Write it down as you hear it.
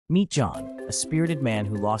Meet John, a spirited man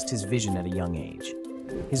who lost his vision at a young age.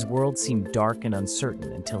 His world seemed dark and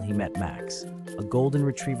uncertain until he met Max, a golden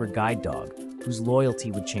retriever guide dog whose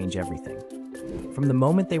loyalty would change everything. From the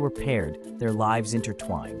moment they were paired, their lives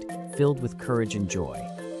intertwined, filled with courage and joy.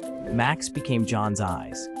 Max became John's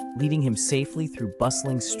eyes, leading him safely through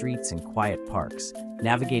bustling streets and quiet parks,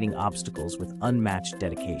 navigating obstacles with unmatched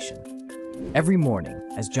dedication. Every morning,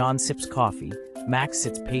 as John sips coffee, Max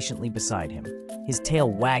sits patiently beside him, his tail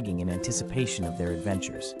wagging in anticipation of their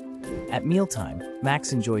adventures. At mealtime,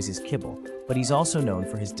 Max enjoys his kibble, but he's also known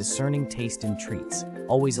for his discerning taste in treats,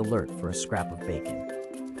 always alert for a scrap of bacon.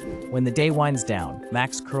 When the day winds down,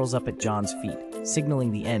 Max curls up at John's feet,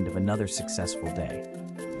 signaling the end of another successful day.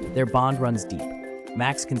 Their bond runs deep.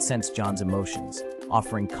 Max can sense John's emotions,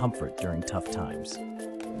 offering comfort during tough times.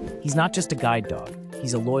 He's not just a guide dog,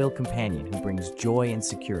 he's a loyal companion who brings joy and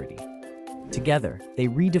security. Together, they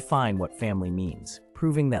redefine what family means,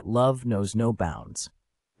 proving that love knows no bounds.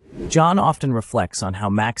 John often reflects on how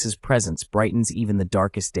Max's presence brightens even the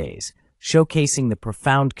darkest days, showcasing the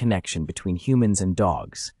profound connection between humans and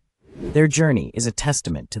dogs. Their journey is a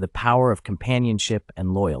testament to the power of companionship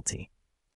and loyalty.